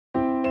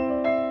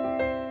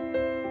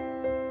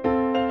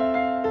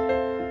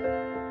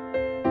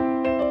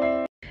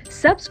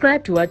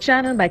Subscribe to our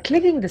channel by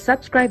clicking the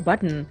subscribe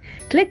button.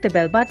 Click the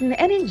bell button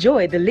and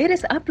enjoy the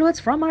latest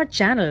uploads from our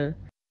channel.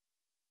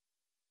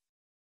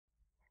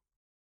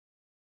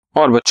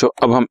 और बच्चों,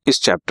 अब हम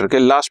इस chapter के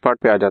last part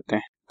पे आ जाते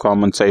हैं।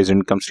 कॉमन साइज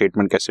इनकम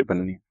स्टेटमेंट कैसे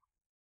बननी है।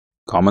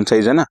 कॉमन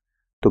साइज है ना,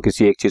 तो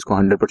किसी एक चीज को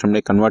 100%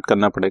 में कन्वर्ट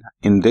करना पड़ेगा।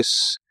 In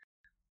this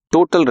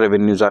total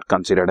revenues are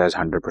considered as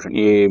 100%।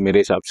 ये मेरे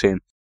हिसाब से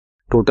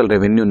टोटल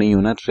रेवेन्यू नहीं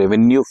होना,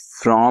 रेवेन्यू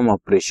फ्रॉम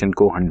ऑपरेशन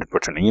को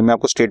 100% है। ये मैं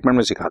आपको स्टेटमेंट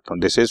में सिखाता हूँ।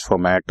 This is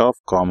format of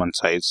common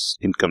size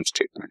income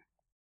statement.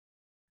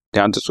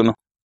 ध्यान से सुनो,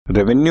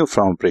 रेवेन्यू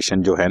फ्रॉम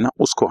ऑपरेशन जो है ना,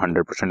 उसको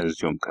 100%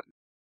 एज्यूम करना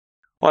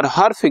और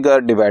हर figure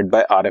divide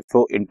by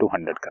RFO into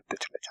 100 करते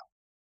चले जाओ।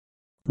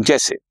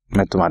 जैसे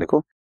मैं तुम्हारे को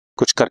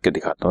कुछ करके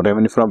दिखाता हूँ।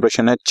 रेवेन्यू फ्रॉम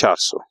ऑपरेशन है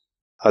 400,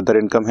 अदर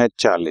इनकम है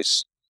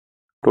 40,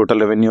 टोटल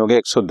रेवेन्यू हो गया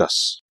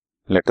 110।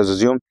 Let us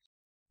assume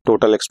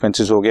total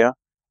expenses हो गया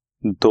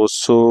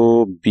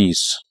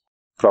 220,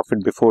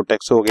 प्रॉफिट बिफोर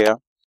टैक्स हो गया,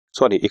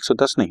 सॉरी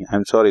 110 नहीं, आई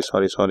एम सॉरी,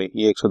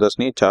 ये 110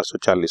 नहीं,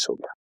 440 हो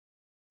गया।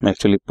 मैं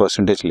एक्चुअली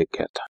परसेंटेज लिख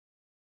गया था।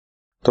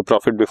 तो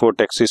profit before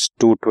tax is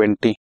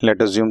 220,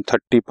 let us assume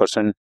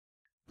 30%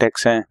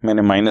 tax है,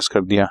 मैंने माइनस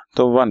कर दिया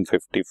तो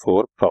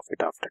 154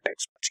 प्रॉफिट आफ्टर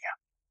टैक्स बच गया।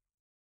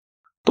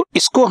 तो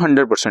इसको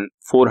 100%,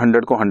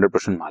 400 को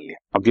 100% मान लिया।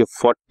 अब ये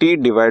 40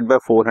 divide by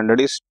 400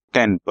 is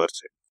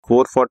 10%,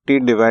 440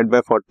 divide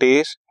by 40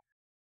 is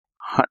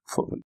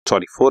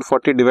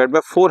 440 divide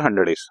by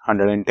 400 is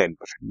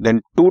 110%, then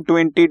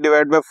 220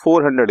 divide by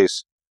 400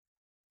 is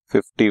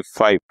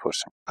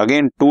 55%,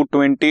 again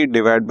 220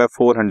 divide by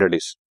 400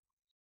 is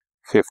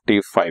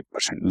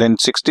 55%, then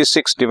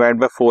 66 divide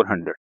by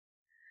 400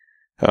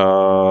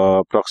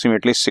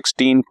 approximately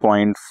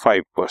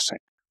 16.5%,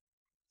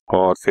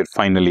 और फिर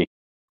फाइनली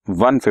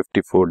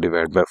 154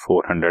 डिवाइड बाय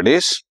 400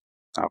 इज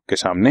आपके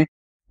सामने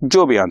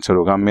जो भी आंसर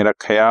होगा, मेरा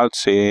ख्याल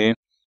से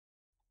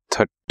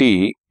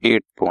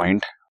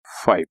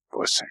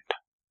 38.5%,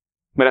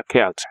 मेरा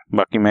ख्याल से।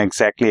 बाकी मैं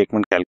एग्जैक्टली एक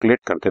मिनट कैलकुलेट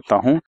कर देता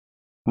हूं।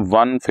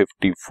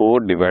 154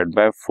 डिवाइड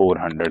बाय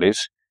 400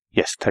 इज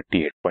यस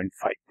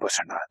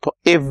 38.5% आया। तो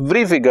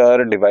every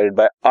figure divide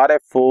by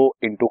RFO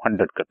into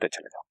 100 करते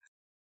चले जाओ।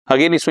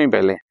 अगेन इसमें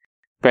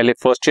पहले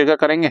फर्स्ट ईयर का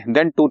करेंगे,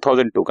 देन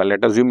 2002 का।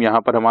 लेट अज्यूम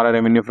यहाँ पर हमारा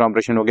रेवेन्यू फ्रॉम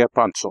ऑपरेशन हो गया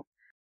 500,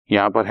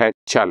 यहाँ पर है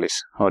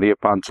 40 और ये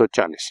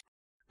 540,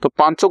 तो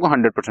 500 को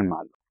 100%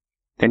 मान लो।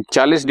 Then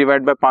 40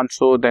 divide by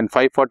 500, then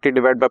 540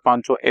 divide by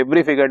 500,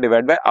 every figure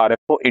divide by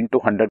RFO into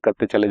 100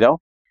 करते चले जाओ।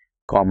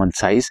 कॉमन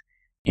साइज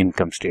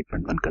इनकम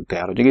स्टेटमेंट बनकर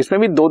तैयार हो जाएगी।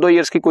 इसमें भी 2-2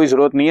 ईयर्स की कोई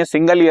जरूरत नहीं है,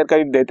 सिंगल ईयर का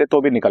ही देते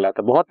तो भी निकल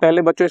आता। बहुत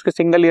पहले बच्चों इसके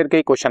सिंगल ईयर के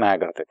ही क्वेश्चन आया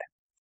करते थे,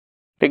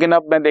 लेकिन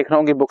अब मैं देख रहा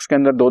हूँ कि बुक्स के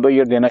अंदर 2-2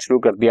 ईयर देना शुरू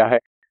कर दिया है।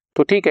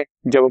 तो ठीक है,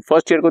 जब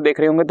फर्स्ट ईयर को देख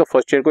रहे होंगे तो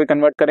फर्स्ट ईयर को ही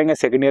कन्वर्ट करेंगे,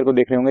 सेकंड ईयर को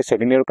देख रहे होंगे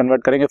सेकंड ईयर को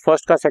कन्वर्ट करेंगे।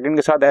 फर्स्ट का सेकंड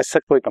के साथ ऐसा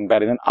कोई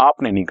कंपैरिजन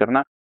आपने नहीं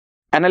करना।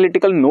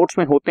 एनालिटिकल नोट्स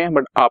में होते हैं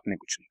बट आपने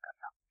कुछ नहीं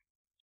करना।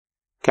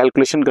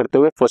 कैलकुलेशन करते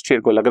हुए फर्स्ट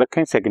ईयर को अलग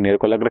रखें, सेकंड ईयर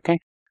को अलग रखें।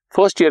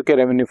 फर्स्ट ईयर के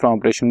रेवेन्यू फ्रॉम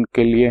ऑपरेशन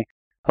के लिए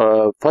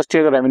फर्स्ट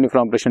ईयर का रेवेन्यू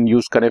फ्रॉम ऑपरेशन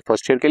यूज करें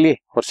फर्स्ट ईयर के लिए,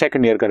 और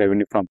सेकंड ईयर का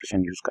रेवेन्यू फ्रॉम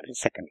ऑपरेशन यूज करें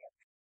सेकंड ईयर।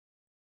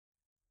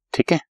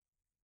 ठीक है,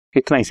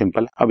 इतना ही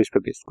सिंपल है। अब इस पे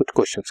कुछ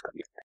क्वेश्चंस कर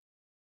लेते हैं।